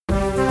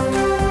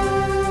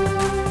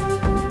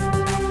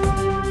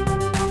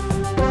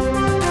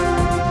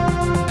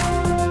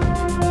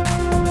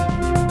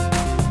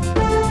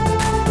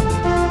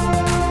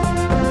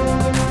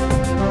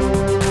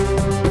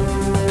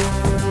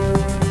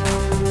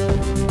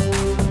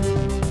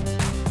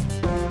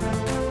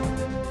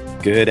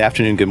Good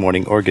afternoon, good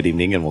morning, or good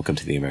evening, and welcome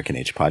to the American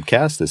Age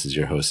Podcast. This is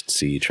your host,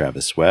 C.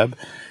 Travis Webb,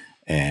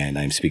 and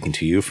I'm speaking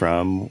to you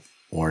from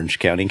Orange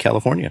County,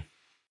 California.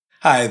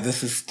 Hi,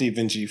 this is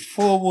Stephen G.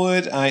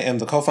 Fullwood. I am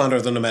the co-founder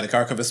of the Nomadic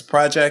Archivist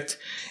Project,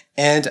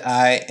 and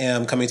I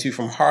am coming to you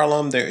from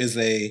Harlem. There is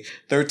a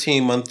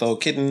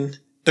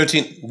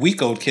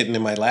 13-week-old kitten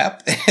in my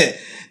lap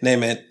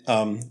named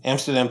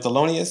Amsterdam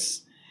Thelonious,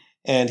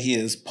 and he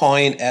is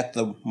pawing at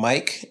the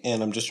mic,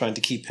 and I'm just trying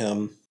to keep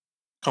him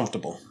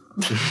comfortable.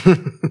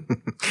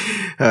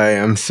 Hi,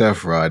 I'm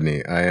Seth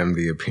Rodney. I am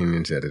the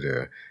opinions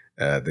editor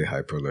at the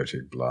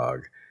Hyperallergic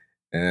blog.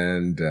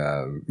 And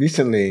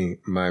recently,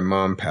 my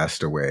mom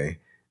passed away,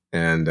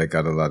 and I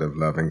got a lot of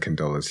love and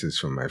condolences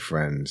from my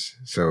friends.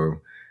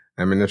 So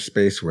I'm in a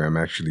space where I'm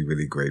actually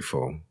really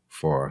grateful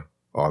for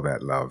all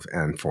that love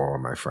and for all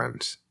my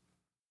friends.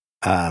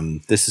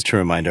 This is to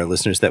remind our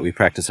listeners that we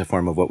practice a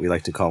form of what we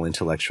like to call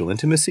intellectual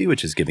intimacy,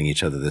 which is giving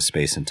each other the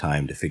space and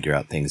time to figure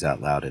out things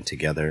out loud and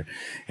together.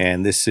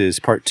 And this is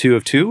part 2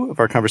 of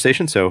our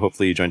conversation. So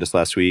hopefully you joined us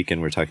last week,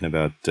 and we're talking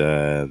about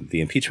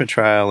the impeachment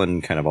trial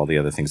and kind of all the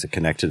other things that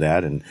connect to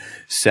that. And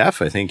Seth,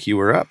 I think you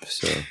were up.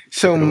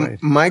 So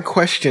my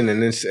question,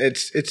 and it's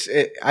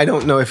I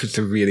don't know if it's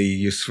a really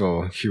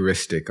useful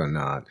heuristic or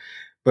not,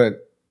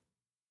 but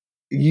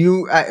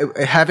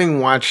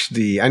having watched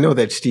I know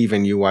that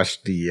Stephen, you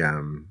watched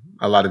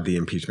a lot of the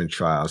impeachment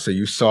trial. So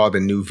you saw the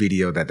new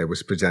video that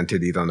was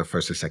presented either on the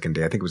first or second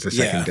day. I think it was the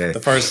second day.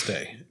 The first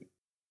day.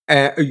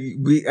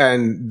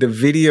 And the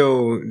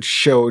video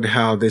showed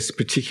how this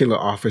particular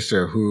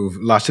officer, who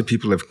lots of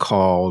people have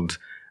called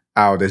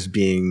out as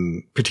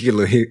being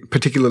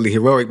particularly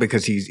heroic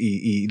because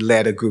he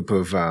led a group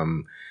of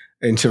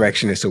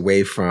insurrectionists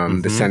away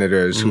from the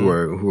senators who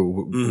were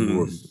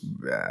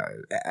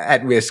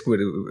at risk,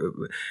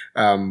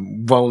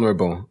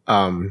 vulnerable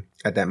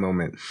at that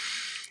moment.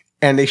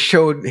 And they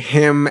showed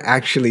him,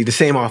 actually, the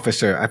same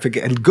officer, I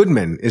forget, and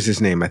Goodman is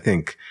his name, I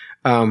think.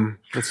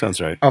 That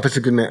sounds right. Officer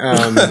Goodman.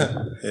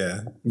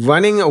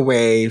 Running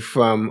away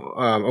from,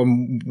 or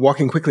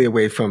walking quickly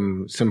away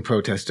from some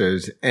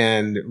protesters,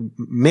 and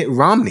Mitt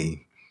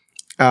Romney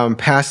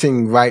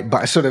passing right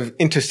by, sort of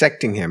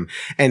intersecting him,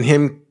 and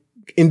him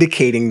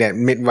indicating that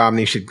Mitt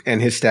Romney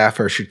and his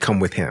staffer should come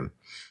with him.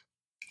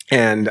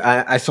 And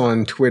I saw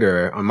on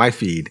Twitter, on my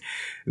feed,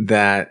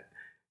 that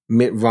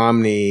Mitt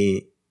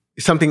Romney,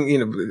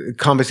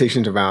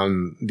 conversations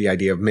around the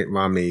idea of Mitt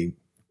Romney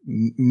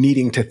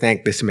needing to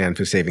thank this man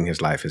for saving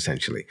his life,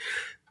 essentially.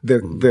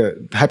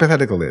 The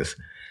hypothetical is,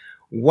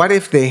 what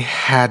if they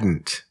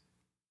hadn't,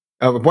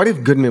 what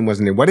if Goodman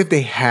wasn't there? What if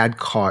they had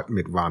caught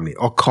Mitt Romney,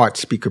 or caught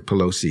Speaker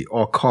Pelosi,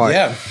 or caught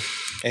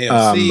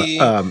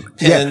AOC,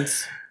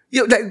 Pence?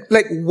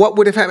 Like what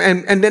would have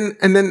happened? And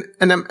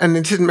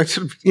it's just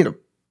sort of,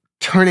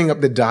 turning up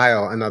the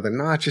dial another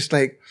notch. Just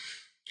like,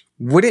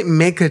 would it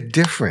make a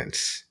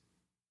difference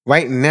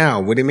right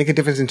now? Would it make a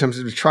difference in terms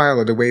of the trial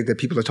or the way that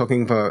people are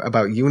talking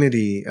about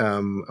unity,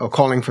 or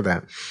calling for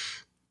that?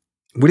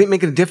 Would it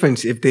make a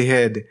difference if they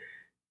had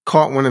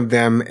caught one of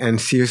them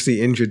and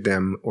seriously injured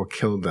them or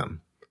killed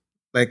them?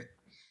 Like,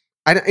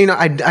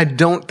 I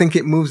don't think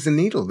it moves the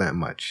needle that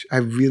much. I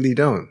really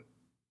don't.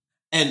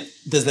 And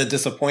does that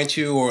disappoint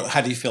you, or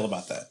how do you feel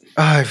about that?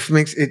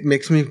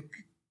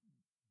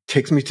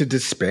 Takes me to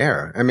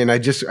despair. I mean,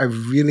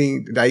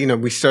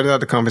 we started out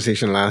the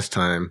conversation last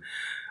time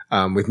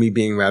with me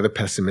being rather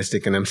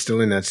pessimistic, and I'm still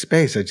in that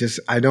space.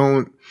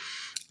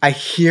 I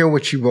hear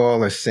what you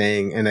all are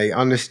saying, and I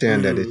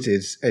understand that it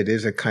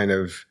is a kind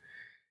of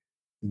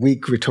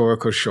weak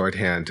rhetorical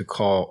shorthand to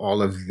call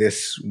all of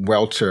this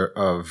welter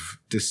of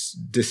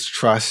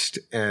distrust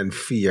and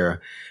fear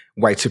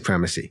white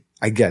supremacy.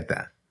 I get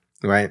that.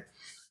 Right.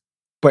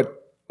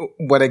 But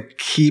what I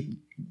keep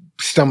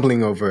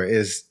stumbling over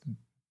is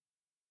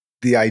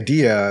the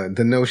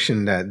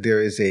notion that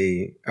there is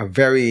a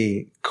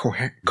very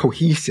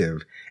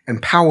cohesive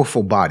and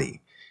powerful body,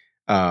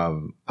 a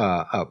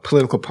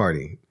political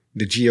party,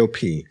 the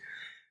GOP,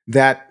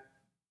 that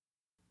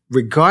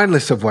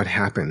regardless of what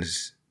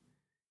happens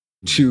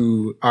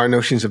to our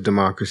notions of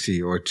democracy,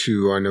 or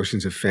to our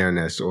notions of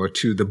fairness, or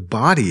to the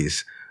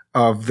bodies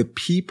of the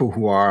people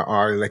who are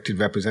our elected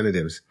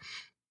representatives,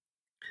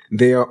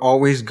 they are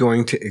always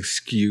going to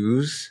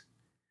excuse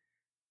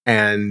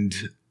and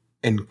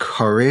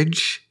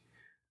encourage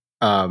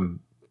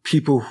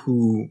people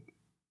who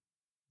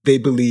they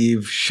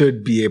believe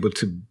should be able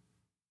to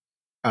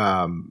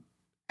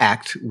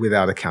act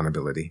without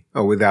accountability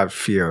or without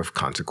fear of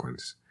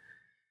consequence.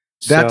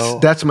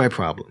 That's my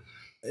problem.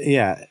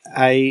 Yeah,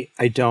 I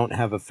don't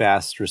have a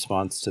fast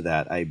response to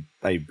that.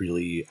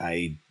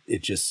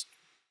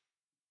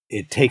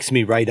 It takes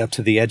me right up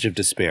to the edge of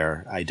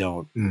despair. I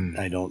don't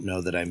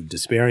know that I'm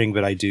despairing,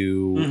 but I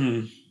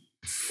do.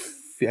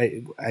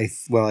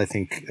 I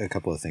think a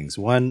couple of things.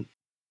 One,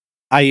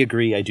 I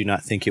agree. I do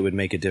not think it would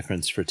make a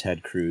difference for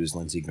Ted Cruz,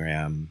 Lindsey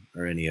Graham,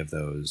 or any of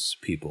those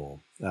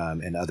people,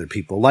 and other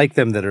people like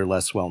them that are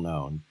less well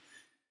known.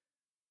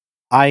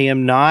 I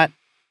am not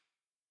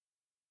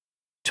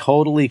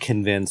totally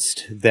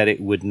convinced that it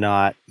would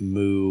not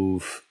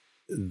move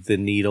the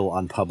needle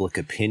on public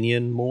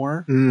opinion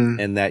more,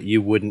 and that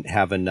you wouldn't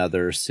have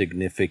another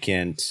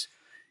significant,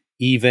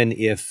 even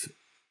if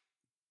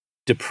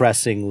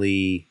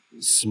depressingly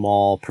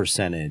small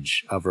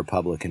percentage of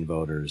Republican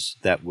voters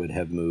that would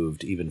have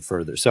moved even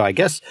further. So I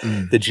guess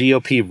the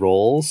GOP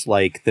rolls,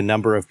 like the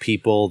number of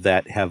people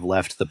that have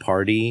left the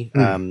party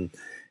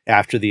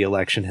after the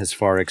election has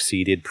far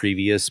exceeded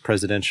previous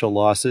presidential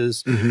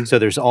losses. So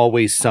there's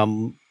always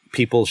some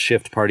people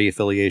shift party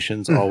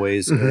affiliations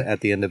always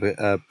at the end of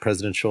a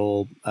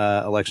presidential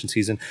election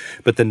season,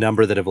 but the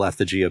number that have left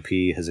the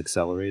GOP has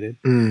accelerated.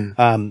 I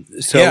don't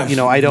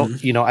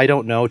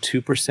know,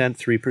 2%,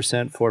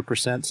 3%,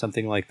 4%,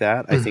 something like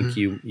that. I think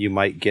you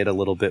might get a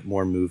little bit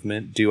more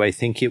movement. Do I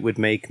think it would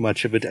make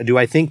much of it? Do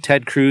I think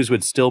Ted Cruz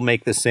would still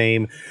make the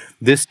same?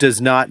 This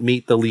does not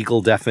meet the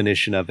legal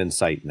definition of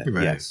incitement.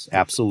 Right. Yes,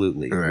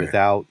 absolutely.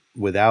 Right.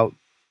 Without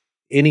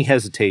any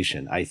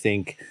hesitation, I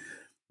think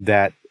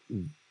that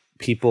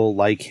people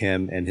like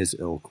him and his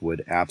ilk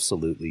would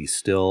absolutely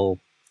still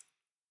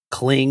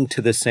cling to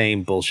the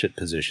same bullshit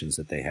positions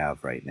that they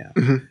have right now.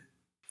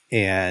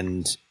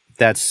 And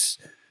that's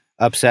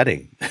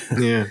upsetting.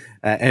 Yeah.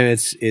 And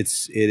it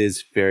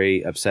is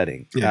very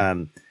upsetting.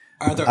 Yeah.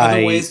 Are there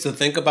other ways to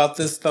think about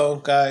this though,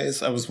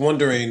 guys? I was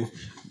wondering,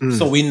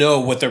 so we know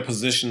what their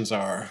positions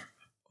are.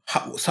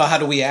 How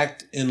do we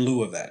act in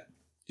lieu of that?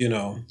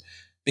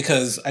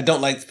 Because I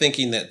don't like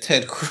thinking that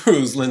Ted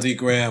Cruz, Lindsey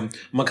Graham,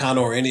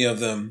 McConnell, or any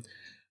of them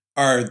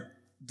are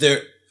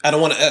there. I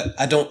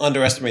don't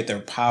underestimate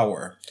their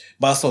power,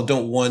 but I also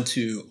don't want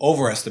to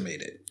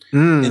overestimate it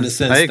in the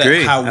sense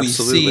that how we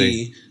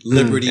see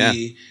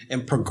liberty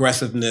and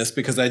progressiveness.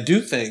 Because I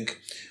do think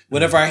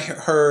whenever I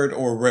heard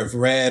or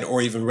read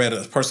or even read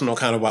a personal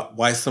account about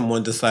why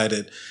someone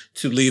decided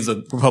to leave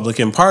the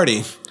Republican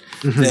Party,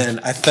 then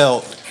I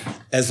felt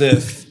as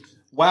if,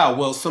 wow,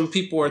 well, some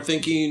people are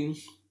thinking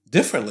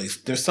differently.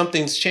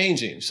 Something's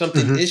changing.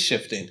 Something is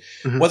shifting.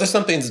 Whether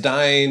something's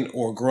dying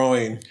or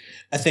growing,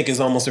 I think is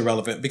almost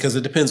irrelevant because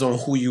it depends on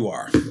who you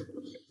are.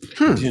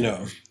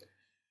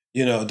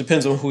 It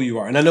depends on who you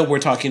are. And I know we're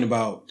talking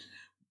about,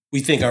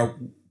 we're talking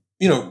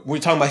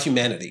about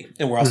humanity,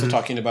 and we're also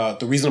talking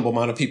about the reasonable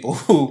amount of people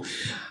who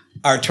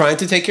are trying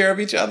to take care of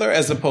each other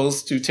as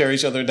opposed to tear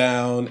each other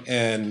down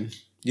and,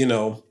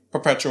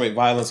 perpetuate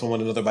violence on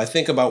one another. But I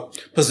think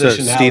about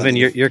positionality. So, Stephen,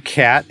 your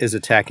cat is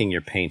attacking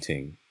your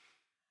painting.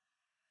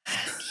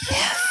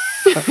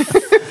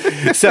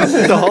 So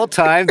the whole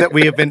time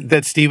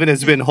that Stephen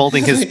has been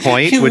holding his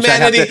point,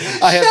 Humanity. Which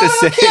I have to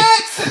say,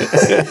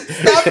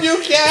 stop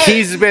you, cat.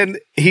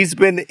 He's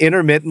been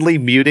intermittently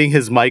muting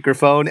his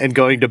microphone and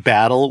going to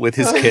battle with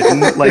his kitten,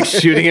 like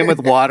shooting him with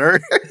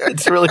water.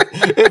 It's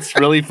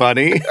really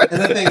funny.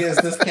 And the thing is,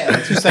 this cat,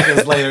 like 2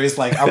 seconds later, he's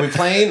like, "Are we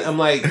playing?" I'm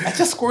like, "I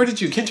just squirted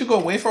you. Can't you go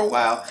away for a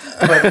while?"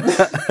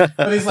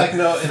 But he's like,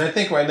 "No." And I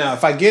think right now,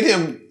 if I get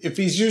him, if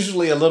he's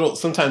usually a little,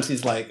 sometimes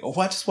he's like, "Oh,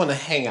 I just want to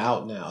hang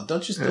out now.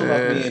 Don't you still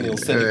love me?" And he'll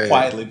sit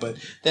quietly, but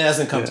that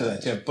hasn't come to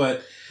that yet.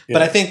 But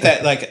I think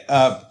that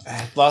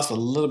I've lost a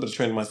little bit of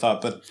train of my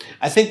thought, but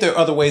I think there are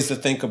other ways to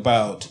think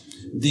about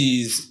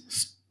these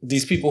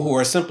people who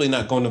are simply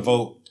not going to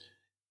vote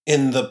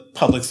in the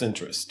public's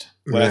interest.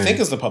 What I think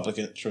is the public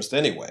interest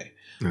anyway,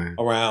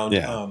 around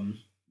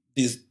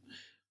these,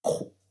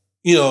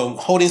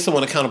 holding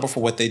someone accountable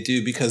for what they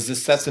do, because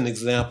this sets an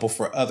example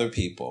for other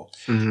people.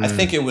 I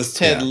think it was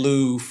Ted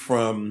Lieu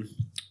from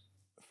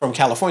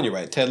California,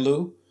 right? Ted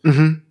Lieu?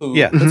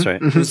 That's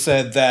right. Who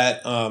said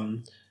that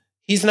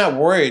he's not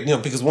worried,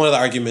 because one of the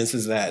arguments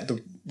is that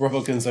the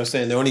Republicans are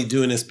saying they're only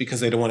doing this because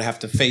they don't want to have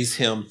to face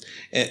him,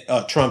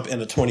 Trump, in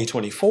a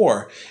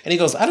 2024. And he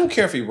goes, I don't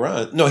care if he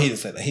runs. No, he didn't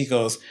say that. He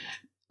goes,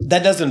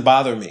 that doesn't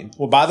bother me.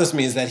 What bothers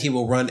me is that he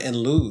will run and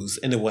lose,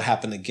 and it will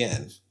happen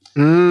again.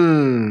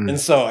 And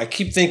so I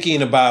keep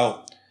thinking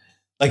about,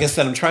 like I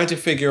said, I'm trying to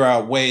figure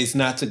out ways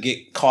not to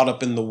get caught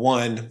up in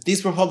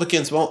these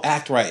Republicans won't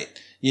act right,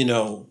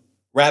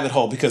 rabbit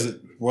hole, because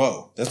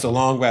that's a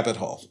long rabbit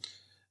hole.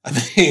 I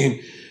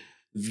mean,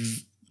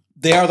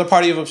 they are the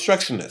party of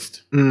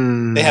obstructionists.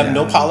 They have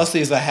no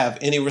policies I have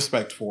any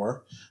respect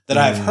for that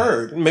I've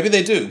heard. Maybe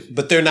they do,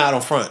 but they're not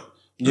on front.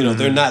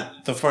 They're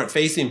not the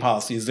front-facing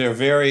policies. They're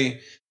very,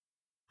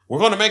 we're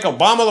going to make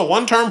Obama the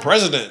one-term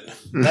president.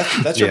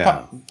 That's your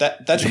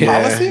that's your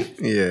policy?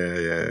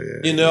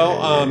 Yeah.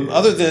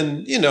 Other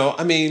than,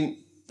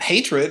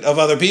 hatred of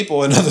other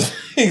people and other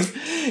things,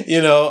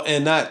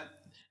 and not,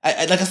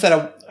 like I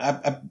said,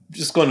 I'm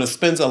just going to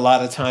spend a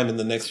lot of time in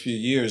the next few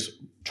years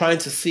trying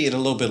to see it a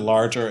little bit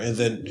larger, and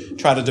then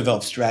try to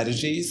develop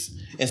strategies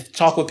and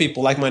talk with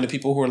people, like-minded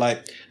people who are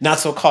not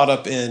so caught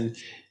up in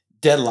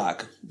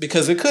deadlock,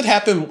 because it could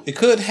happen.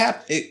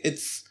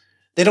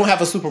 They don't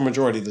have a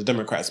supermajority, the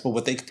Democrats, but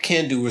what they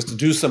can do is to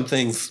do some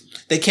things.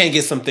 They can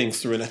get some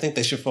things through, and I think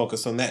they should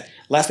focus on that.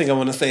 Last thing I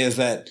want to say is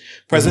that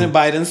President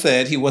Biden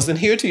said he wasn't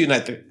here to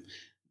unite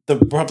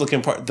the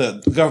Republican part,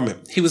 the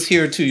government. He was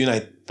here to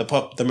unite the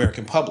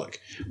American public,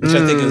 which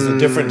I think is a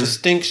different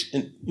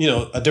distinction.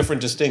 A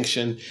different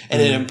distinction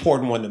and an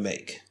important one to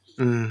make.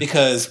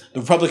 Because the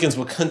Republicans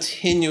will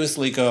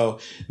continuously go,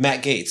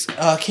 Matt Gaetz,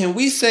 can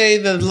we say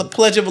the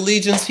Pledge of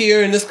Allegiance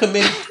here in this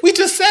committee? We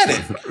just said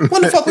it.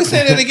 When the fuck we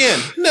say it again?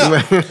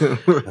 No.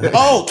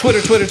 Oh,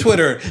 Twitter.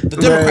 The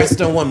Democrats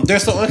don't want them. They're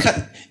so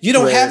you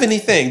don't have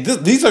anything.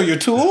 These are your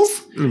tools?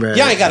 Y'all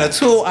ain't got a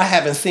tool I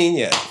haven't seen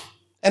yet.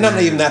 And I'm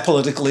not even that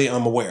politically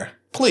aware.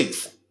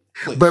 Please.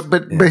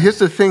 But here's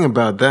the thing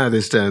about that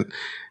is that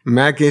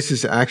Matt Gaetz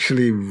is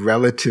actually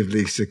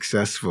relatively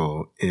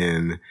successful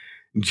in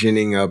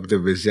ginning up the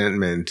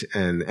resentment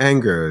and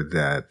anger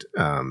that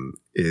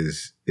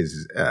is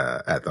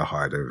at the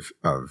heart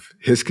of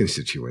his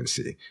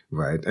constituency,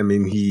 right? I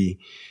mean, he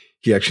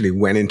actually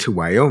went into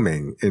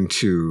Wyoming,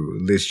 into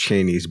Liz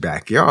Cheney's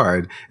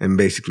backyard, and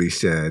basically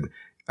said,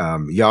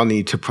 "Y'all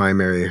need to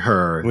primary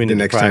her the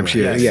next time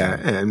she,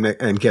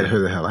 and get her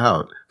the hell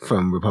out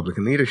from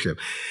Republican leadership."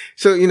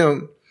 So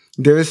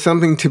there is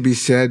something to be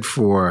said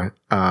for.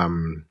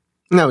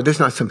 No, there's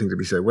not something to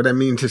be said. What I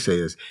mean to say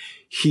is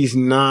he's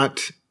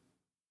not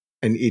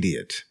an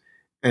idiot.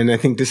 And I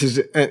think this is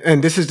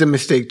the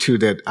mistake too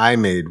that I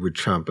made with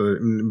Trump,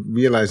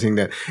 realizing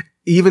that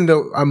even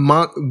though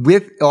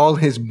with all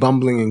his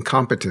bumbling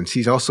incompetence,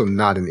 he's also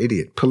not an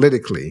idiot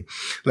politically.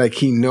 Like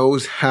he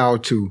knows how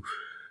to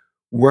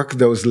work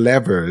those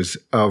levers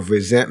of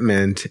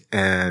resentment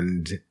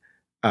and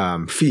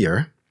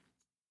fear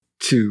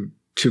to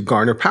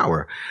garner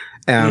power.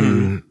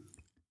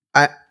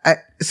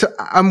 So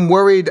I'm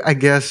worried, I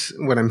guess,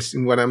 what I'm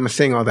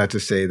saying all that to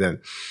say that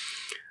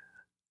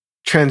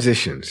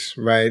transitions,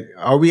 right?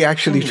 Are we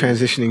actually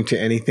transitioning to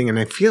anything? And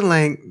I feel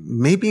like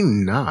maybe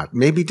not.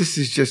 Maybe this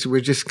is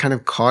we're just kind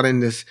of caught in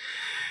this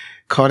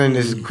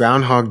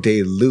Groundhog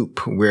Day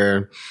loop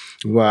where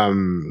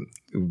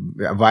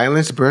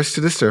violence bursts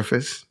to the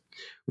surface.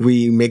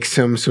 We make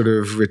some sort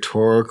of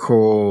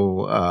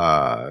rhetorical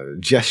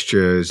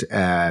gestures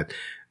at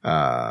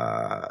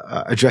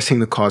addressing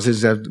the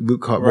causes of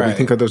what we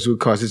think are those root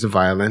causes of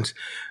violence.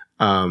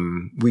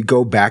 We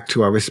go back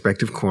to our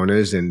respective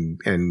corners and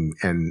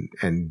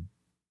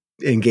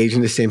engage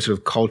in the same sort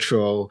of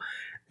cultural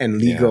and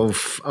legal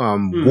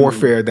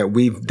warfare that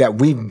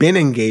we've been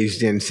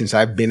engaged in since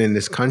I've been in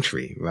this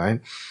country, right?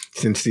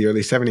 Since the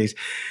early 70s.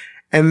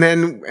 And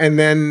then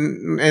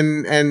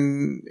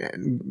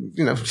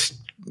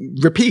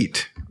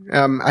repeat.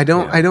 I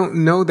don't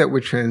know that we're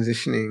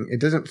transitioning. It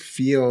doesn't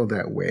feel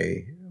that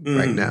way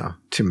right now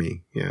to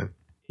me. Yeah.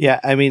 Yeah.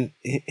 I mean,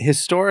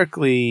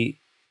 historically,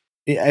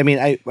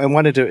 I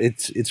wanted to,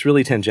 it's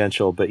really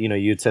tangential, but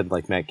you'd said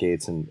like Matt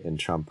Gaetz and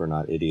Trump are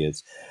not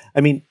idiots.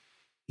 I mean,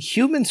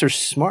 humans are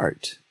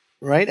smart,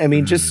 right? I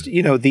mean, just,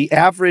 the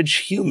average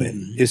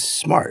human is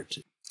smart.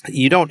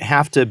 You don't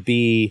have to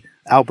be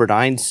Albert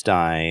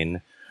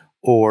Einstein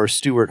or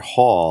Stuart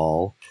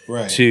Hall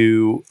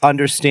to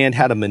understand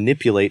how to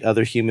manipulate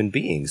other human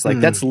beings.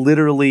 Like that's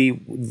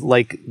literally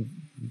like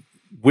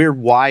we're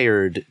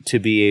wired to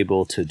be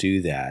able to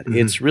do that.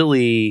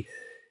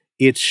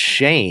 It's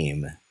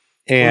shame.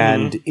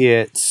 And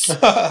it's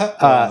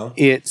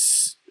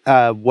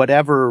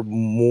whatever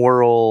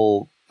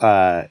moral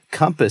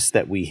compass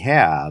that we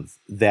have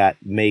that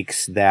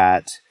makes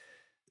that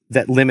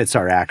limits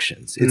our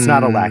actions. It's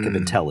not a lack of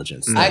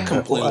intelligence, I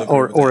completely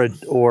agree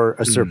or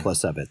a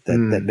surplus of it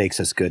that makes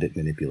us good at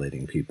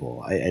manipulating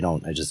people. I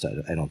don't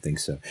think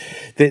so.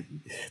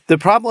 The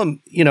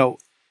problem,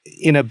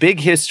 in a big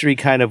history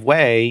kind of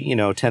way,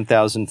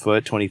 10,000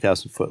 foot,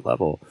 20,000 foot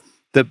level.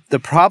 The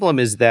problem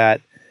is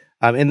that.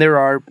 And there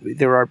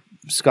are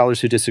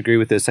scholars who disagree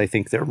with this. I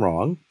think they're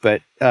wrong,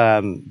 but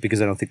because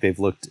I don't think they've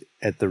looked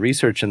at the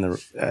research and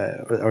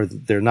or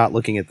they're not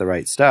looking at the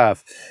right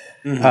stuff.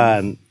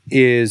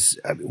 Is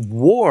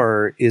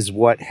war is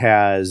what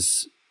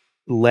has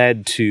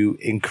led to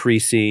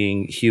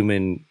increasing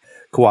human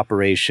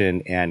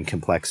cooperation and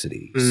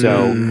complexity.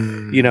 So,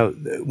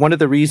 one of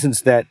the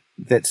reasons that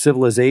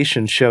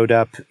civilization showed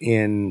up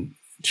in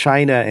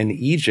China and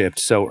Egypt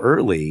so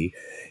early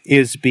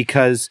is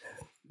because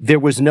there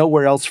was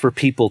nowhere else for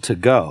people to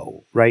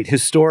go, right?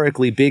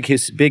 Historically, big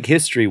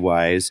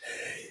history-wise,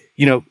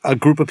 a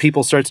group of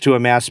people starts to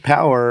amass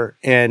power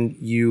and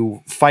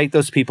you fight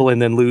those people and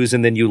then lose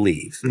and then you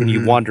leave. And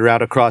you wander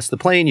out across the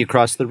plain, you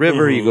cross the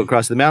river, you go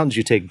across the mountains,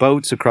 you take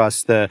boats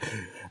across the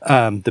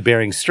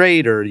Bering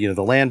Strait or,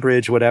 the land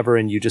bridge, whatever,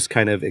 and you just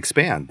kind of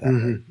expand that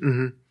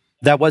way.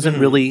 That wasn't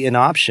really an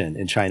option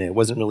in China. It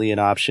wasn't really an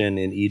option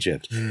in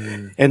Egypt.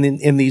 And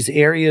in these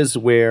areas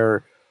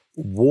where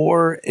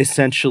war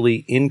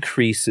essentially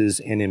increases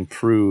and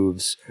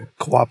improves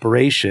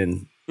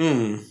cooperation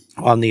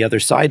on the other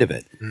side of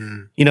it.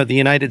 The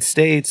United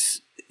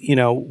States,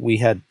 we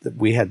had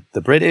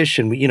the British,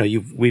 and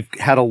we've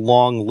had a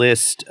long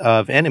list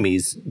of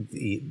enemies.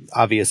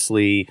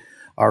 Obviously,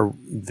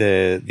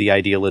 the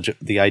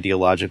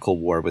ideological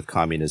war with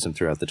communism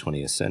throughout the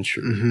 20th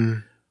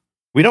century.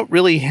 We don't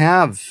really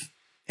have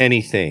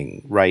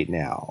anything right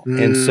now.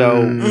 And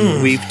so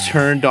we've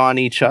turned on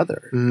each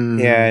other.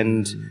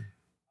 And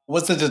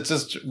was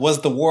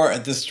the war a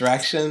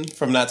distraction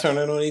from not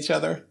turning on each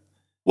other?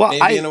 Well,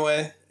 maybe in a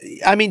way.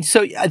 I mean,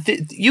 so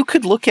you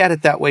could look at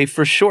it that way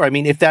for sure. I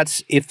mean, if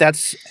that's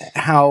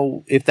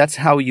how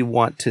you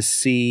want to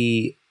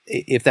see,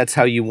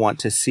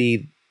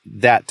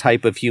 that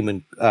type of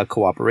human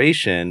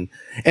cooperation,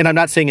 and I'm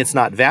not saying it's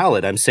not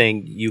valid. I'm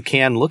saying you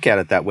can look at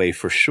it that way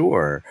for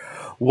sure.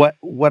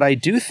 What I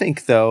do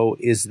think, though,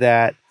 is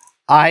that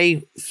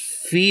I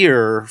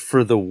fear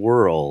for the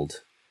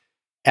world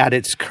at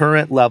its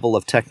current level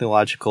of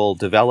technological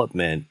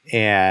development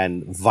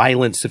and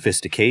violent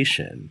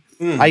sophistication.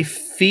 I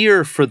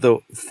fear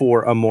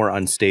for a more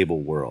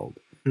unstable world.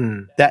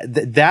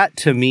 That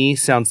to me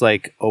sounds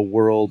like a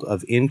world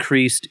of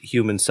increased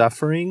human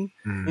suffering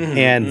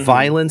and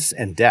violence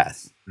and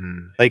death.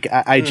 Like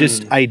I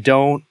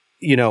don't,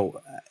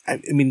 I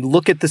mean,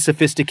 look at the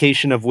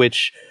sophistication of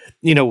which,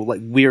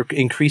 like we're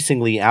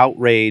increasingly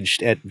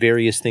outraged at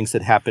various things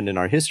that happened in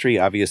our history.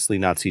 Obviously,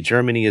 Nazi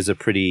Germany is a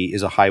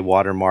high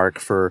watermark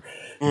for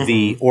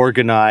the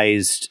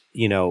organized,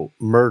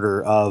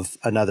 murder of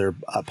another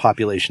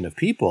population of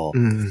people.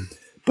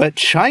 But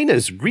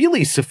China's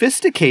really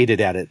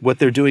sophisticated at it, what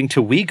they're doing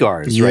to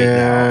Uyghurs right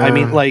now. I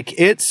mean, like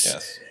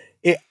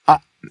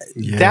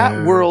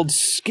that world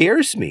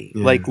scares me,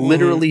 like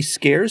literally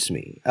scares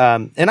me.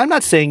 And I'm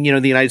not saying,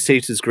 the United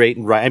States is great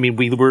and right. I mean,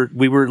 we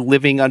were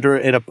living under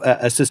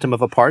a system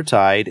of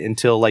apartheid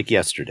until like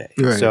yesterday.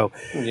 Right. So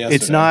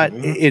it's not,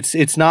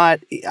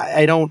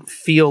 I don't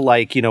feel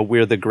like,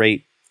 we're the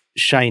great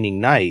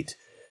shining knight,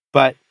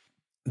 but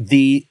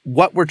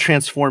what we're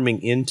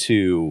transforming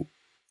into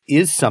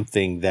is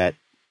something that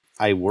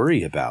I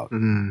worry about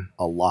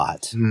a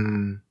lot.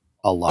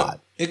 A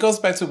lot. It goes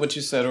back to what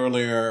you said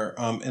earlier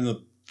in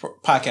the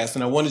podcast,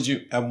 and I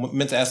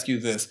meant to ask you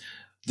this: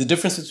 the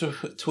difference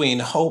between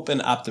hope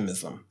and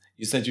optimism.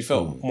 You said you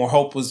felt more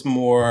hope was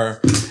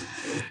more,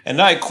 and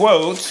I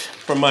quote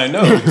from my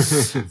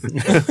notes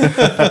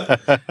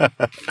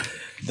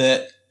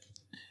that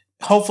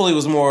hopefully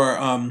was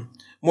more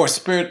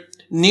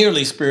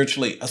nearly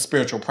spiritually a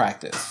spiritual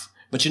practice,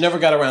 but you never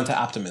got around to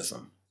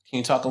optimism. Can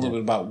you talk a little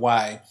bit about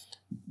why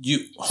you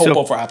hope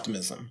over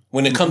optimism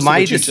when it comes to what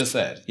you just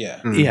said?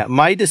 Yeah. Yeah.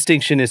 My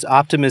distinction is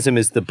optimism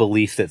is the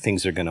belief that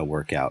things are going to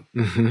work out.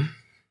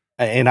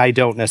 And I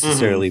don't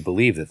necessarily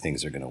believe that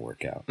things are going to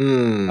work out.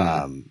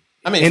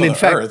 I mean, and in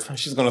fact, Earth,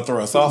 she's going to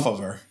throw us off of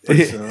her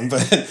pretty soon,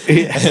 but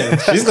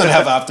she's going to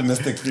have an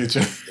optimistic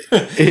future.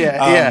 But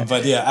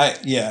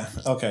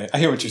okay. I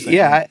hear what you're saying.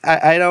 Yeah.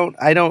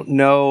 I don't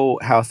know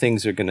how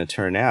things are going to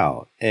turn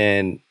out.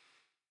 And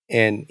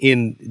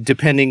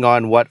depending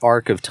on what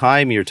arc of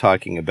time you're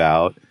talking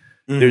about,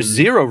 there's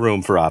zero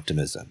room for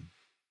optimism.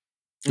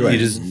 Right.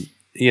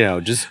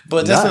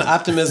 But doesn't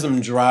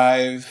optimism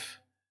drive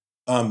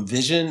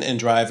vision and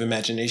drive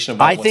imagination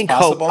about what's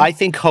possible? I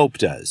think hope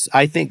does.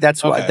 I think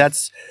that's why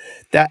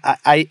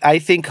I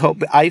think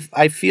hope.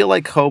 I feel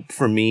like hope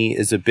for me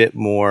is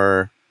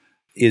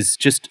is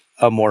just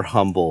a more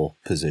humble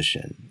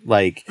position.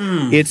 Like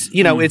it's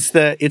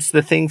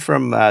the thing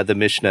from the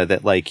Mishnah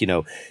that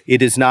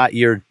it is not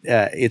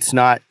it's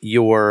not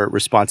your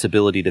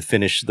responsibility to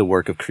finish the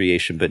work of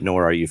creation, but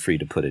nor are you free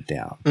to put it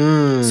down.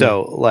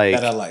 So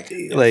that I like.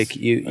 Yes.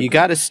 You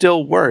got to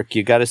still work.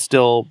 You got to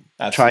still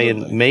try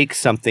and make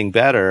something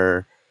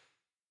better.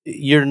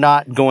 You're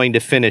not going to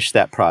finish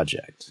that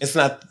project. It's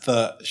not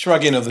the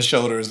shrugging of the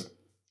shoulders.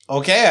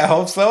 Okay, I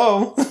hope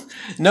so.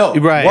 No,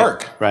 right.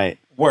 Work. Right.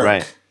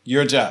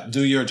 Your job.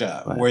 Do your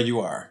job where you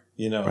are.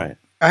 Right.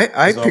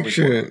 I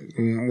picture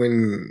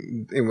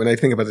when I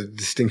think about the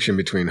distinction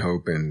between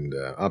hope and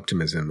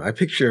optimism, I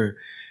picture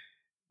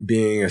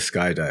being a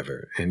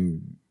skydiver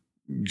and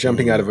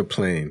jumping out of a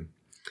plane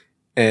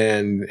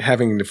and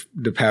having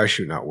the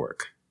parachute not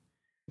work.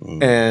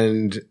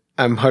 And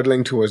I'm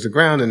huddling towards the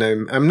ground, and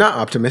I'm not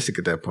optimistic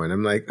at that point.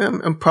 I'm like,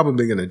 I'm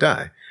probably going to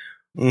die.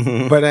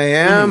 But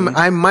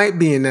I might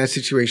be in that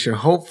situation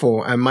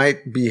hopeful. I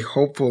might be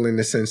hopeful in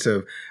the sense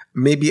of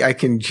maybe I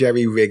can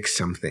jerry rig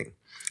something.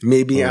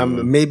 Maybe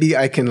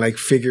I can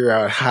figure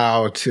out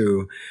how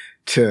to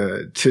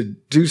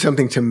do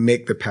something to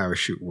make the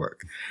parachute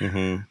work.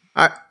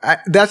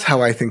 That's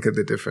how I think of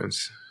the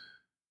difference.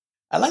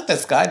 I like that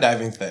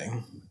skydiving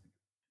thing.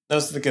 I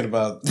was thinking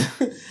about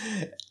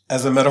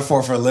as a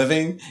metaphor for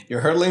living,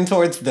 you're hurtling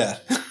towards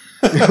death.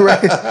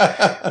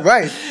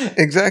 Right,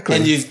 exactly.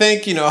 And you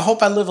think, I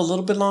hope I live a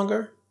little bit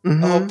longer.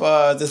 I hope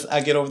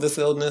I get over this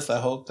illness. I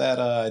hope that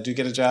I do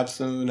get a job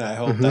soon. I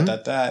hope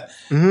that.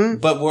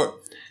 But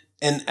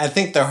and I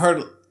think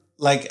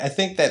I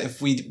think that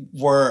if we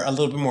were a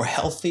little bit more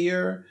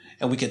healthier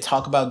and we could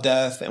talk about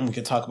death and we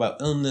could talk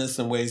about illness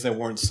in ways that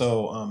weren't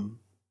so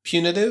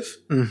punitive,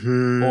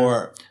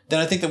 then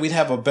I think that we'd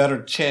have a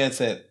better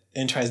chance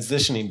in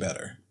transitioning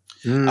better.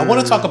 I want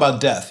to talk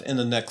about death in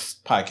the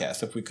next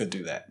podcast if we could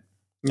do that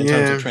in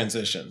terms of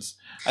transitions.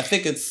 I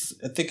think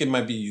it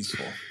might be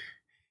useful.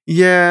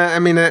 Yeah, I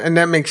mean, and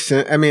that makes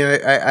sense. I mean,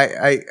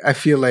 I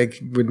feel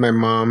like with my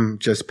mom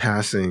just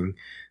passing,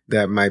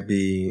 that might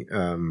be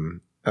a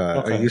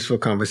useful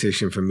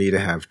conversation for me to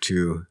have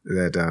too.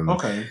 That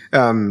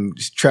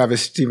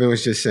Travis Stephen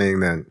was just saying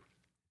that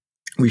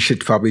we should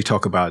probably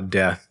talk about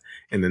death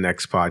in the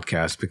next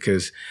podcast,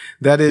 because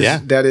that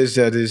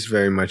is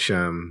very much it's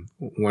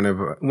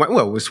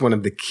one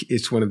of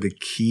the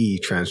key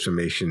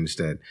transformations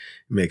that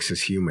makes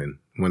us human.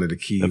 One of the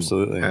key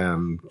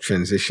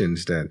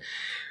transitions that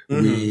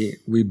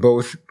we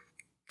both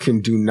can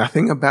do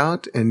nothing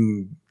about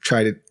and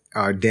try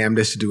our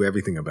damnedest to do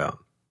everything about.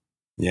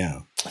 Yeah,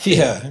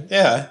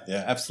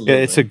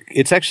 absolutely.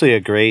 It's actually a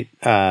great.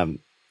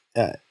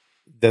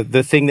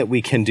 The thing that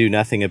we can do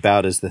nothing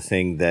about is the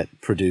thing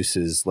that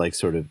produces like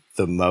sort of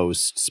the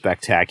most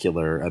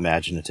spectacular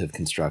imaginative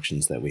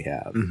constructions that we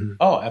have. Mm-hmm.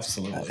 Oh,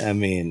 absolutely. I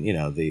mean,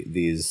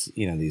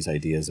 these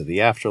ideas of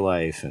the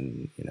afterlife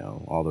and,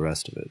 all the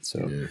rest of it.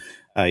 So,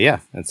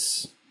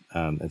 it's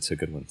a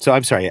good one. So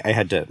I'm sorry, I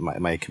had to,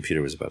 my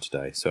computer was about to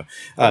die. So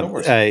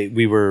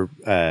we were,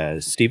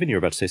 Stephen, you were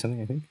about to say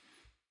something, I think.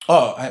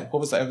 I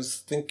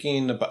was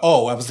thinking about.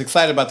 I was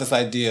excited about this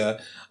idea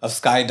of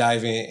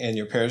skydiving and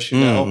your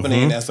parachute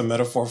opening as a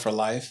metaphor for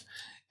life.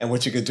 And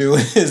what you could do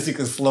is you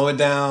could slow it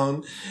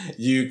down.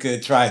 You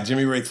could try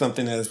Jimmy rig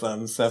something, as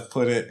Seth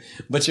put it,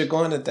 but you're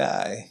going to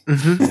die.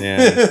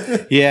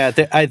 Mm-hmm. Yeah.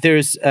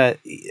 There's.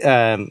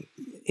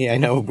 I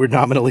know we're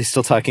nominally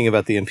still talking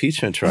about the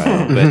impeachment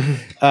trial,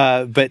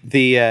 but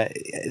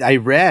I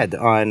read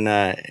on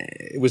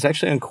it was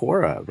actually on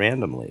Quora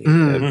randomly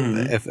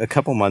a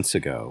couple months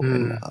ago.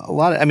 And a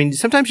lot of,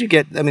 sometimes you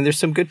get, there's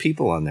some good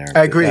people on there.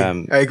 I agree. There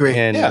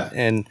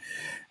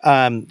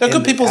are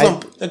good people. There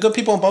are good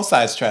people on both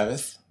sides,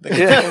 Travis.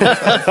 Whatever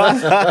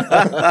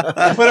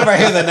I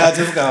hear that now,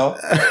 just go.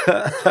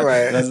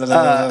 Right.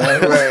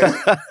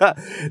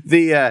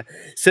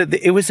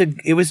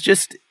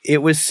 It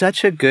was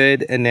such a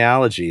good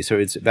analogy. So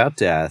it's about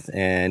death,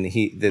 and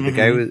the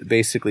guy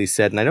basically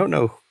said, and I don't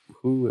know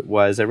who it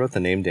was. I wrote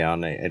the name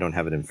down. I don't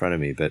have it in front of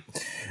me, but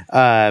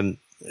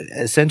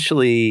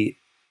essentially,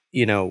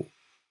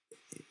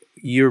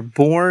 you're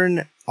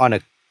born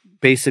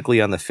basically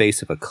on the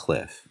face of a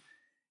cliff,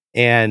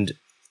 and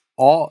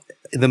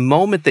the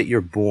moment that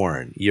you're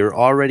born, you're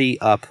already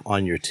up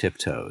on your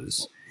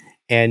tiptoes,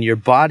 and your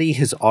body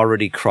has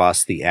already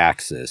crossed the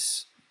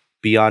axis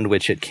beyond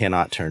which it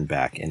cannot turn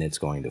back, and it's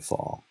going to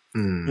fall.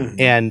 Mm-hmm.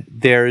 And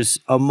there's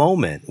a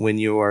moment when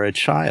you are a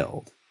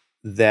child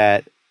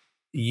that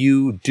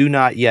you do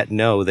not yet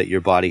know that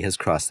your body has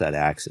crossed that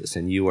axis,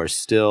 and you are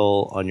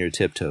still on your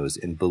tiptoes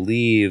and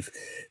believe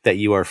that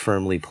you are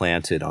firmly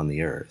planted on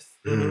the earth.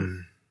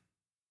 Mm-hmm.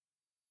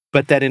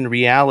 But that in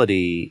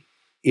reality,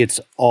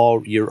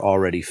 you're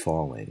already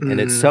falling. Mm.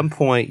 And at some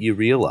point you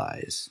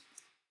realize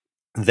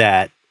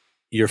that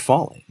you're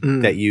falling,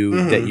 that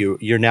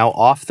you're now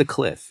off the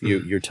cliff.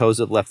 Your toes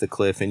have left the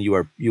cliff, and you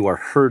are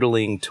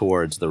hurtling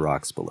towards the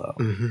rocks below.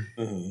 Mm-hmm.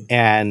 Mm-hmm.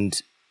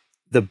 And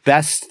the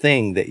best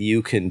thing that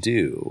you can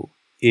do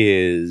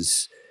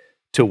is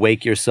to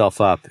wake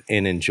yourself up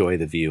and enjoy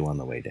the view on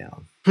the way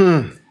down.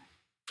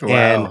 Wow.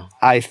 And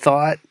I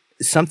thought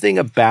something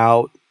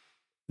about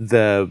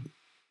the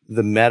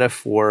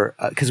metaphor,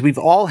 because we've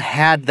all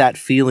had that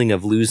feeling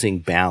of losing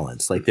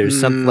balance. Like there's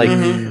something like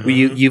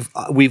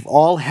we've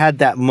all had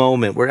that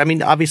moment where,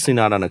 obviously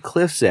not on a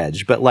cliff's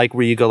edge, but like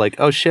where you go like,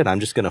 oh shit,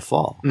 I'm just gonna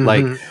fall. Mm-hmm.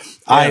 Like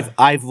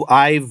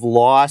I've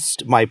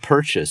lost my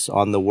purchase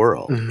on the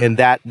world, and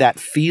that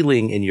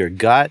feeling in your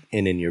gut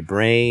and in your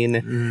brain,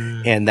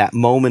 and that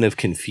moment of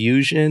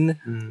confusion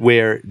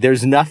where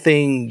there's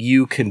nothing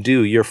you can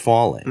do, you're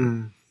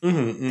falling,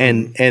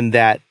 and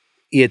that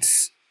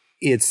it's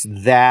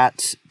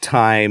that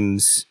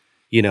times,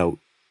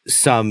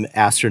 some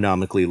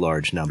astronomically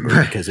large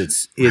number, because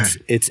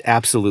it's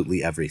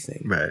absolutely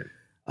everything. Right.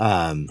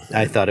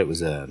 I thought it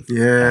was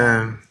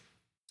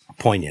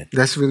poignant.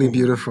 That's really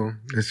beautiful.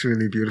 That's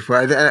really beautiful.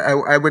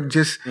 I would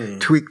just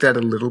tweak that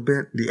a little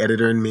bit. The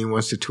editor in me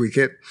wants to tweak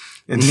it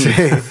and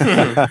say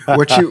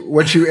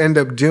what you end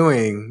up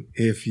doing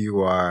if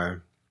you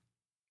are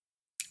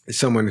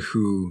someone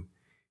who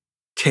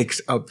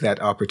takes up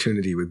that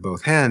opportunity with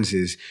both hands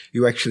is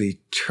you actually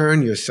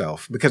turn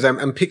yourself, because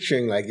I'm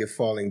picturing like you're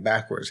falling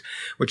backwards.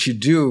 What you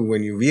do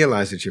when you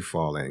realize that you're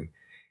falling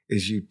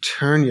is you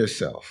turn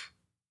yourself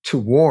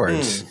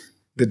towards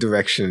the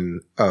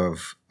direction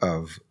of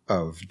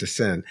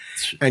descent,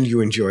 and you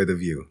enjoy the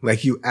view.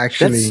 Like you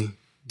actually,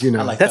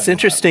 that's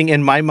interesting.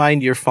 In my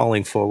mind, you're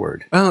falling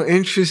forward. Oh,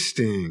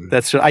 interesting.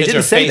 I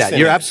didn't say that.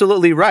 You're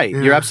absolutely right.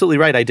 Yeah. You're absolutely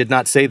right. I did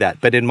not say that,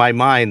 but in my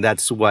mind,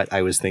 that's what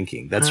I was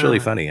thinking. That's really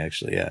funny,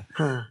 actually.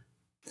 Yeah.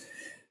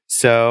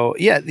 So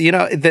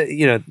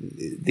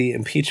the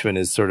impeachment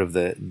is sort of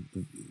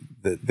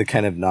the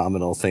kind of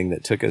nominal thing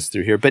that took us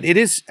through here, but it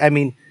is.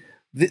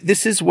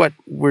 This is what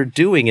we're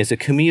doing as a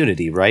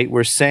community, right?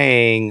 We're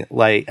saying,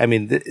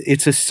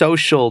 it's a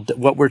social.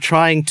 What we're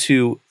trying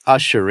to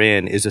usher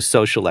in is a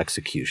social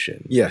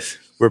execution. Yes.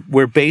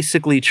 We're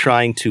basically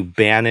trying to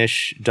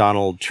banish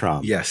Donald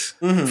Trump Yes.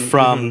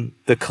 from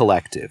the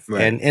collective.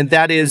 Right. And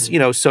that is,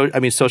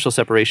 social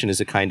separation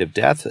is a kind of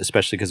death,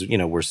 especially because,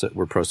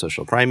 we're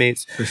pro-social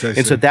primates. Precisely.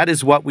 And so that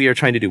is what we are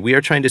trying to do. We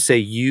are trying to say,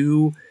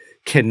 you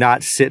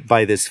cannot sit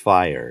by this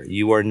fire.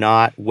 You are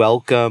not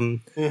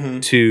welcome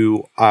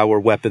to our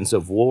weapons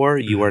of war.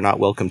 You are not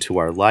welcome to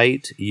our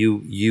light.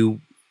 You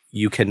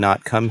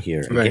cannot come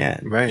here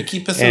again. Right. You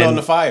keep pissing on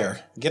the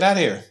fire. Get out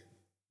of here.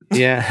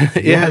 Yeah,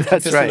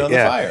 that's pissing right. on the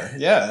fire.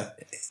 Yeah.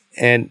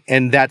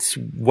 And that's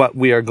what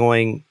we are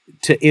going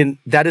to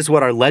that is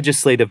what our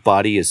legislative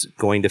body is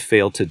going to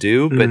fail to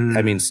do. But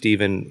I mean,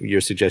 Stephen,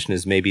 your suggestion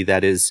is maybe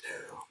that is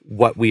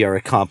what we are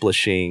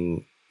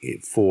accomplishing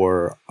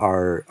for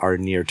our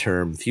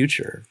near-term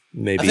future.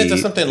 Maybe I think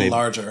there's something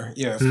larger,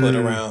 afoot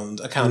around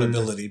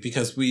accountability,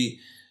 because we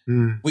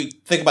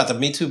think about the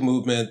Me Too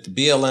movement, the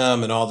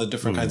BLM, and all the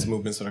different kinds of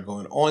movements that are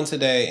going on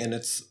today, and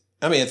at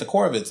the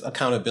core of it's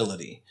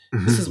accountability.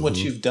 This is what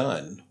you've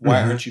done.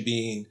 Why aren't you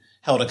being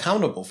held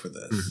accountable for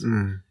this?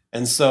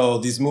 And so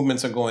these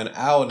movements are going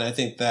out, and I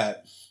think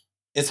that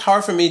it's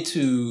hard for me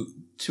to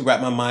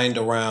wrap my mind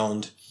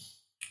around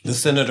the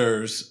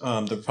senators,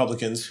 the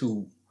Republicans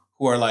who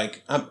are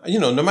like,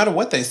 no matter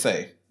what they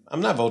say,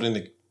 I'm not voting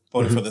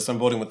for this. I'm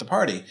voting with the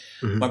party.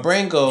 My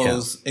brain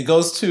goes, it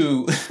goes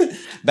to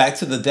back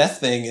to the death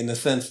thing, in the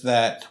sense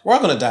that we're all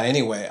going to die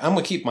anyway. I'm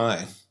going to keep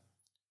mine.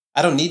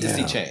 I don't need to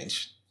see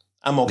change.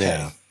 I'm okay.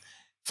 Yeah.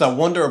 So I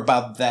wonder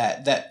about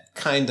that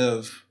kind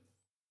of.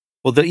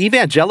 Well, the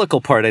evangelical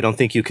part, I don't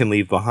think you can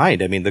leave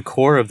behind. I mean, the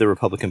core of the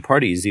Republican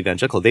Party is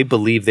evangelical. They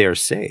believe they are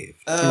saved.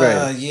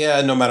 Right.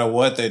 Yeah, no matter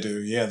what they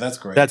do. Yeah, that's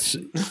great. Right.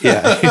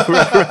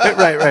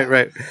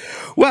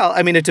 Well,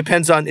 I mean, it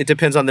depends on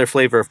their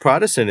flavor of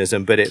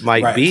Protestantism, but it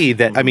might be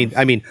that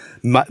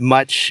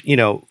much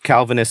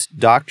Calvinist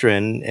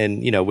doctrine,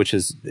 and which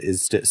is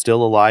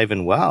still alive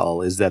and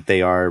well, is that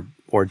they are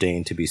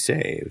ordained to be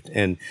saved.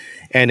 And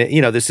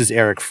this is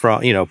Eric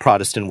Fromm,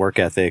 Protestant work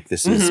ethic.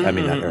 This is, not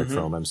Eric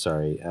Fromm, I'm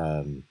sorry.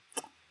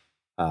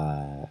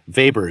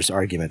 Weber's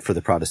argument for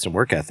the Protestant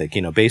work ethic.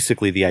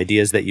 Basically the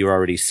idea is that you're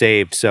already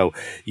saved. So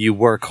you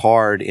work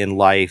hard in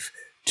life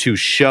to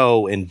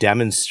show and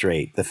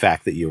demonstrate the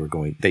fact that you're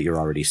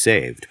already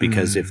saved.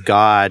 Because if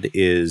God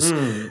is,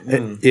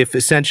 if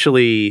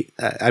essentially,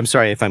 I'm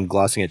sorry if I'm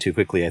glossing it too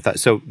quickly. I thought,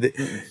 so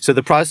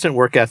the Protestant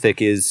work ethic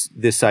is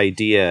this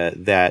idea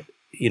that,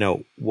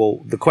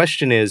 the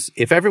question is,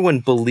 if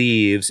everyone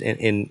believes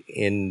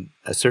in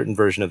a certain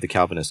version of the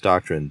Calvinist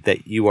doctrine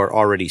that you are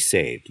already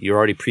saved, you're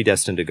already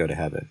predestined to go to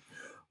heaven,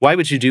 why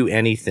would you do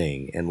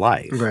anything in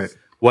life? Right.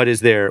 What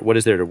is there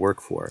to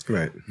work for?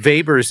 Right.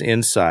 Weber's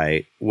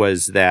insight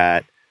was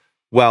that,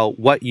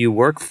 what you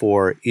work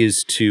for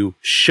is to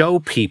show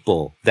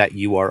people that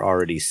you are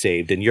already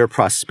saved, and your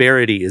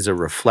prosperity is a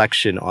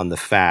reflection on the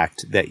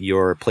fact that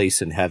your place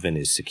in heaven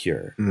is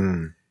secure.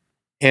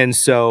 And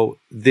so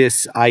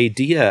this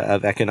idea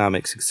of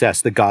economic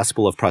success, the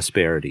gospel of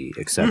prosperity,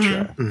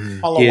 etc.,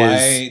 Paula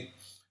White,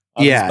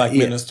 black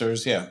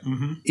ministers,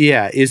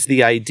 is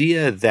the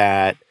idea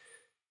that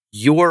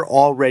you're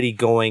already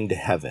going to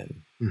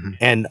heaven.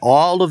 And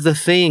all of the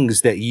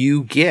things that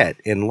you get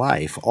in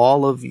life,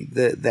 all of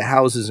the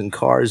houses and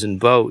cars and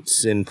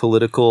boats and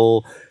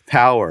political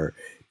power,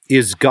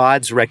 is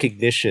God's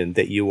recognition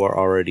that you are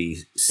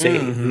already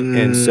saved.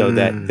 And so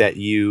that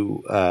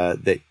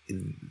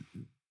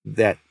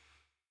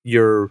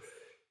your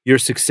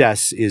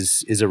success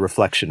is a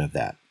reflection of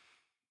that,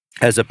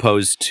 as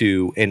opposed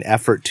to an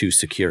effort to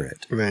secure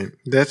it. Right.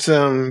 That's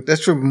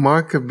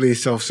remarkably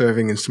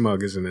self-serving and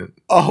smug, isn't it?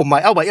 Oh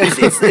my!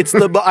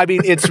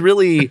 It's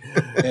really.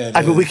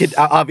 We could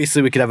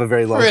have a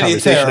very long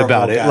conversation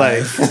about it.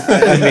 Guys.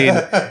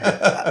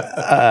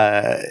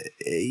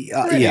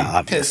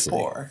 Obviously. Piss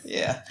poor.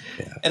 Yeah.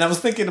 And I was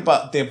thinking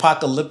about the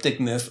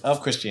apocalypticness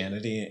of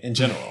Christianity in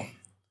general.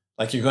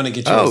 Like, you're going to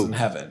get yours in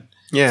heaven.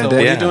 Yeah. So what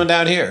are you doing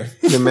down here?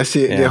 The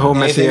whole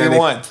messianic. You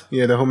want.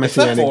 Yeah, the whole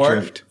messianic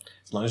drift.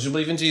 As long as you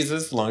believe in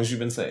Jesus, as long as you've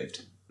been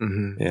saved.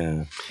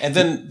 Yeah. And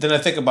then I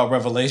think about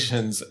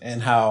Revelations,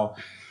 and how,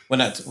 when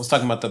I was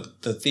talking about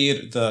the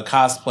theater, the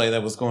cosplay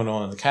that was going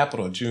on in the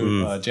Capitol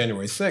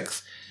January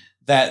 6th,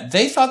 that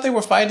they thought they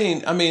were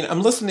fighting. I mean,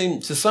 I'm listening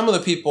to some of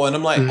the people, and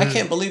I'm like, I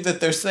can't believe that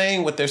they're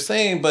saying what they're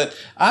saying, but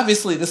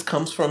obviously this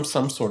comes from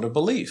some sort of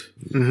belief.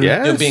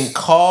 Yes. You're being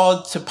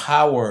called to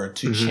power,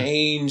 to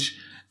change,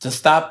 to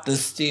stop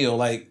this steal.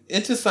 Like,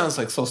 it just sounds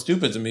like so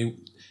stupid to me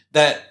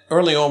that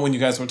early on, when you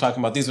guys were talking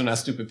about these are not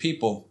stupid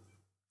people,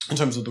 in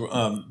terms of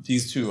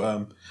these two,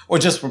 or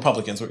just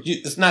Republicans,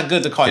 it's not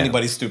good to call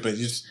anybody stupid.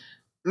 You just,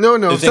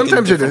 no.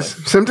 Sometimes it is.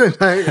 Sometimes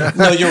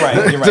no, you're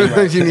right.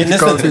 Sometimes you need to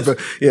call people.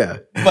 Yeah.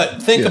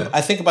 But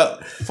I think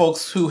about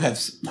folks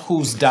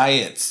whose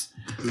diets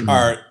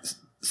are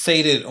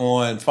sated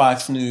on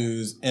Fox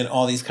News and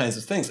all these kinds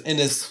of things, and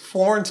it's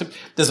foreign to.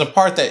 There's a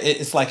part that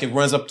it's like it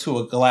runs up to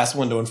a glass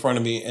window in front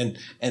of me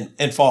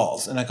and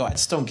falls, and I go, I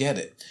just don't get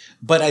it.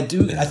 But I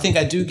do. I think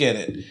I do get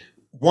it.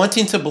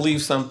 wanting to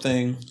believe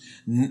something.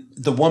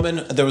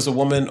 There was a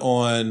woman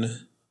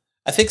on,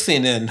 I think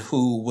CNN,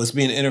 who was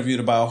being interviewed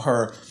about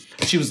her.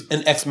 She was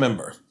an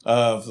ex-member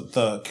of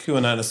the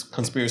QAnon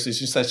conspiracy.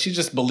 She said she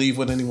just believed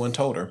what anyone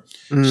told her.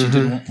 Mm-hmm. She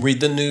didn't read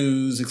the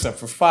news except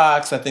for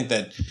Fox. I think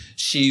that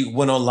she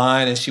went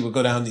online and she would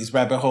go down these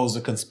rabbit holes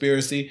of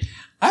conspiracy.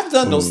 I've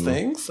done those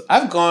things.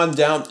 I've gone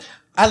down.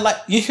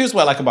 Here's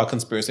what I like about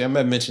conspiracy. I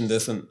may have mentioned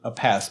this in a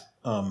past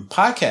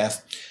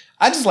podcast.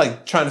 I just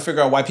like trying to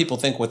figure out why people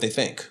think what they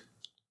think.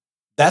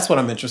 That's what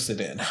I'm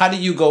interested in. How do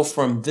you go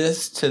from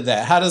this to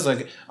that? How does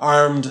an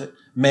armed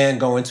man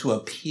go into a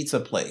pizza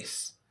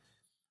place?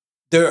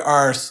 There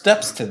are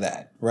steps to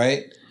that,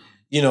 right?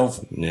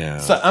 Yeah.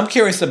 So I'm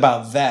curious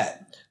about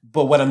that.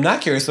 But what I'm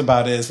not curious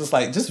about is it's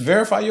like, just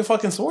verify your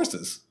fucking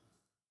sources.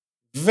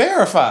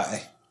 Verify.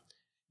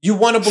 You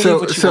want to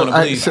believe what you want to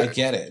believe. I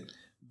get it.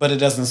 But it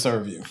doesn't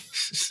serve you.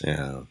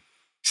 Yeah.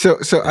 So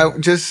I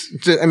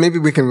just maybe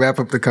we can wrap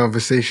up the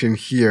conversation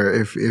here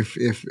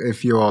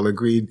if you all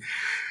agreed.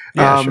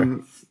 Yeah, sure.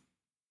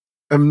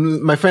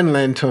 My friend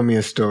Len told me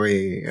a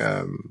story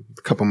a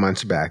couple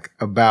months back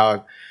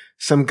about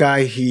some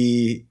guy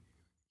he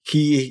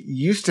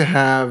used to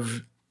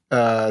have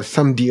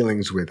some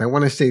dealings with. I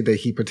want to say that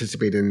he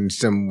participated in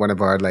one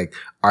of our like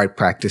art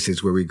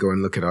practices where we go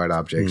and look at art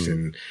objects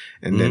and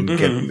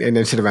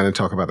then sit around and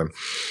talk about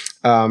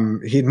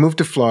them. He'd moved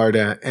to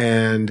Florida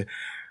and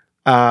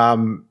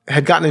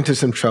had gotten into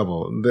some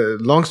trouble. The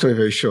long story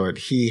very short,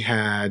 he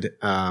had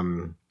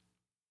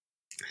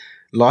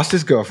lost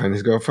his girlfriend.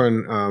 His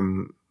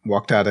girlfriend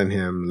walked out on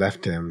him,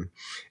 left him,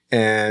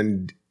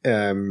 and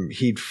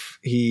he'd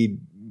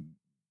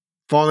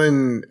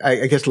fallen,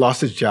 I guess,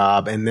 lost his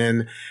job, and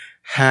then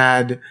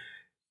had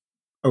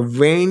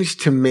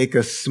arranged to make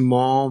a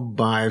small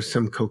buy of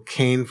some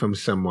cocaine from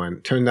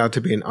someone. Turned out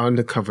to be an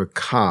undercover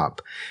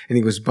cop, and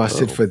he was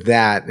busted for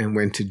that and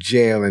went to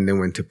jail and then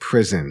went to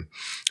prison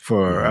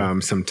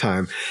for some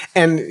time.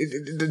 And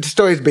the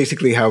story is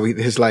basically how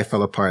his life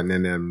fell apart,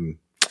 and then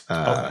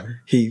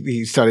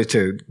he started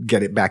to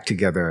get it back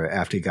together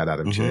after he got out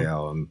of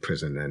jail and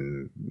prison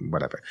and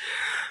whatever.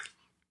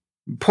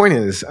 Point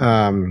is,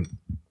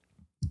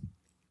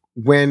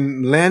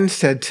 when Len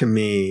said to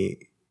me,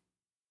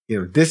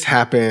 this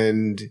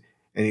happened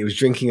and he was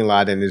drinking a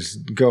lot and his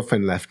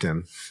girlfriend left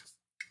him,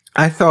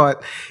 I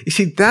thought, you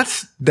see,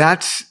 that's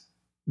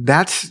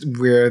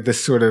where the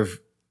sort of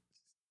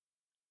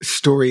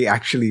story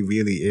actually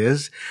really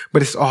is,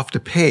 but it's off the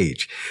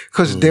page.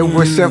 Because there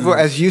were several,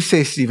 as you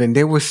say, Stephen,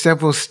 there were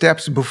several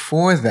steps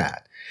before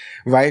that.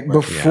 Right?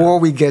 Before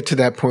we get to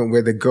that point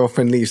where the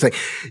girlfriend leaves. Like,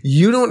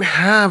 you don't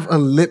have a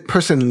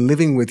person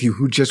living with you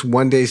who just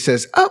one day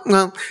says, oh,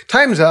 well,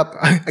 time's up.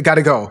 I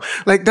gotta go.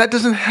 Like, that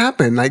doesn't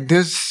happen. Like,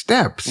 there's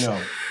steps.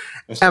 No.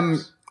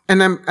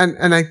 And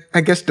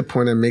I guess the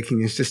point I'm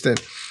making is just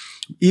that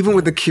even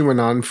with the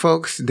QAnon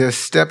folks, there's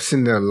steps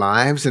in their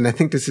lives. And I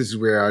think this is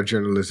where our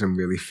journalism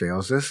really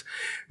fails us.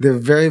 There are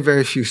very,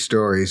 very few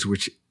stories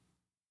which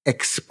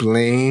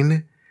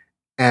explain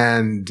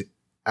and,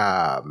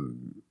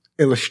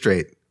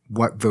 illustrate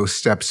what those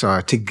steps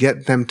are to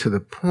get them to the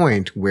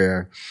point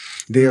where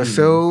they are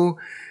so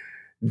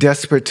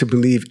desperate to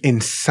believe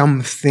in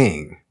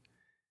something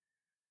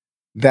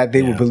that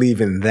they will believe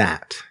in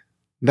that.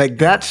 Like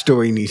those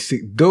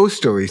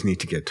stories need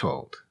to get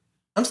told.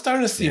 I'm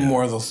starting to see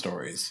more of those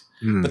stories,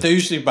 but they're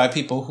usually by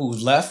people who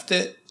left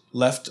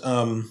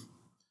no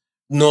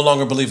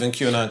longer believe in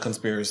QAnon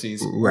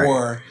conspiracies,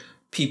 or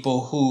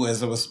people who,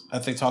 as I was, I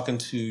think, talking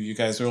to you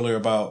guys earlier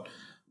about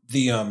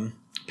the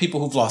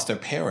people who've lost their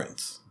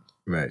parents.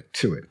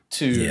 To it.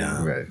 To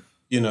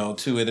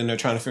it. And they're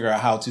trying to figure out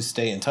how to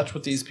stay in touch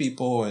with these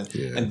people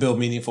and build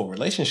meaningful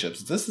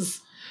relationships.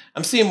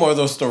 I'm seeing more of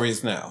those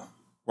stories now,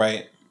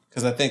 right?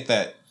 Because I think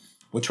that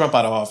with Trump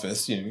out of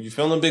office, you're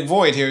feeling a big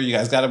void here. You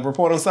guys got to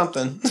report on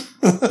something.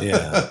 For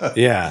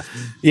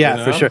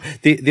sure.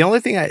 The only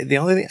thing I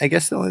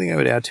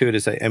would add to it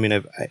is, I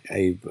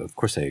of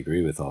course I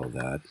agree with all of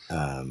that.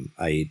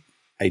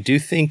 I do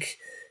think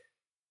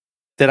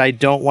that I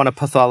don't want to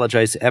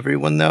pathologize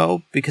everyone,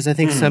 though, because I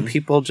think some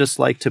people just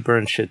like to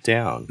burn shit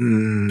down.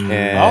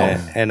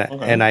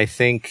 And I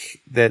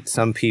think that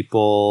some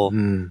people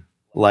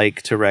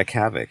like to wreak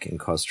havoc and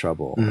cause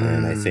trouble.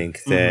 And I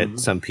think that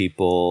some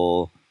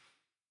people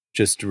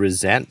just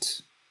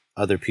resent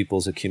other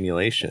people's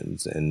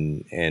accumulations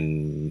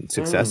and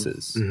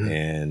successes.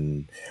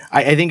 And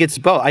I think it's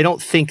both. I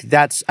don't think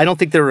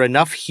there are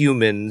enough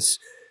humans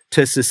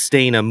to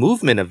sustain a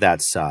movement of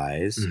that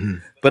size.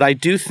 But I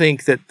do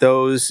think that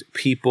those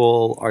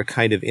people are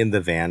kind of in the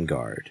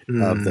vanguard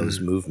of those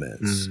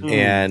movements.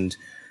 And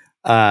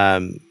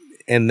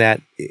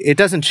that it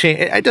doesn't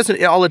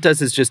change. All it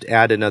does is just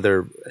add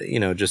another,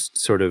 just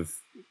sort of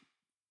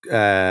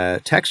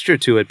texture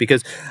to it,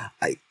 because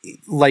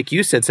like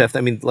you said, Seth,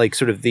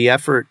 sort of the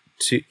effort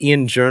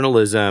in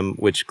journalism,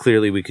 which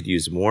clearly we could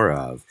use more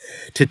of,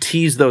 to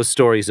tease those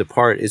stories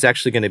apart is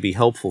actually going to be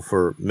helpful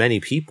for many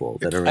people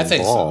that are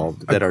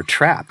involved, that are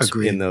trapped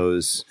in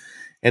those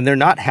and they're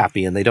not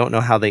happy, and they don't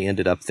know how they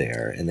ended up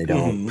there, and they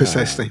don't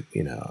precisely.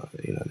 They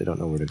don't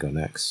know where to go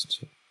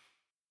next.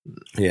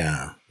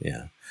 Yeah.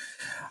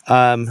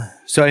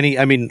 So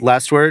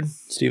last word,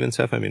 Stephen,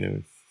 Steph.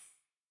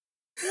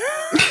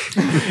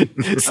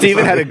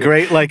 Stephen had a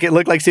great, it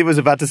looked like Stephen was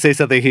about to say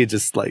something. He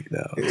just no.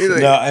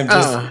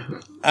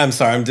 I'm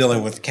sorry. I'm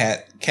dealing with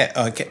cat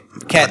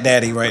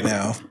daddy right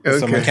now. Okay.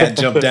 So my cat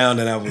jumped down,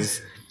 and I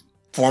was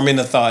forming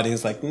a thought. He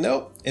was like,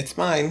 "Nope, it's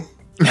mine.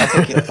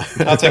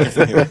 I'll take it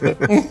from here."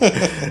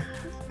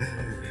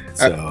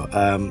 So,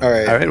 all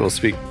right. We'll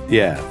speak.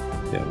 Yeah.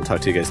 We'll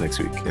talk to you guys next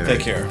week. Take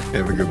care.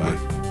 Have a good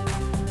one.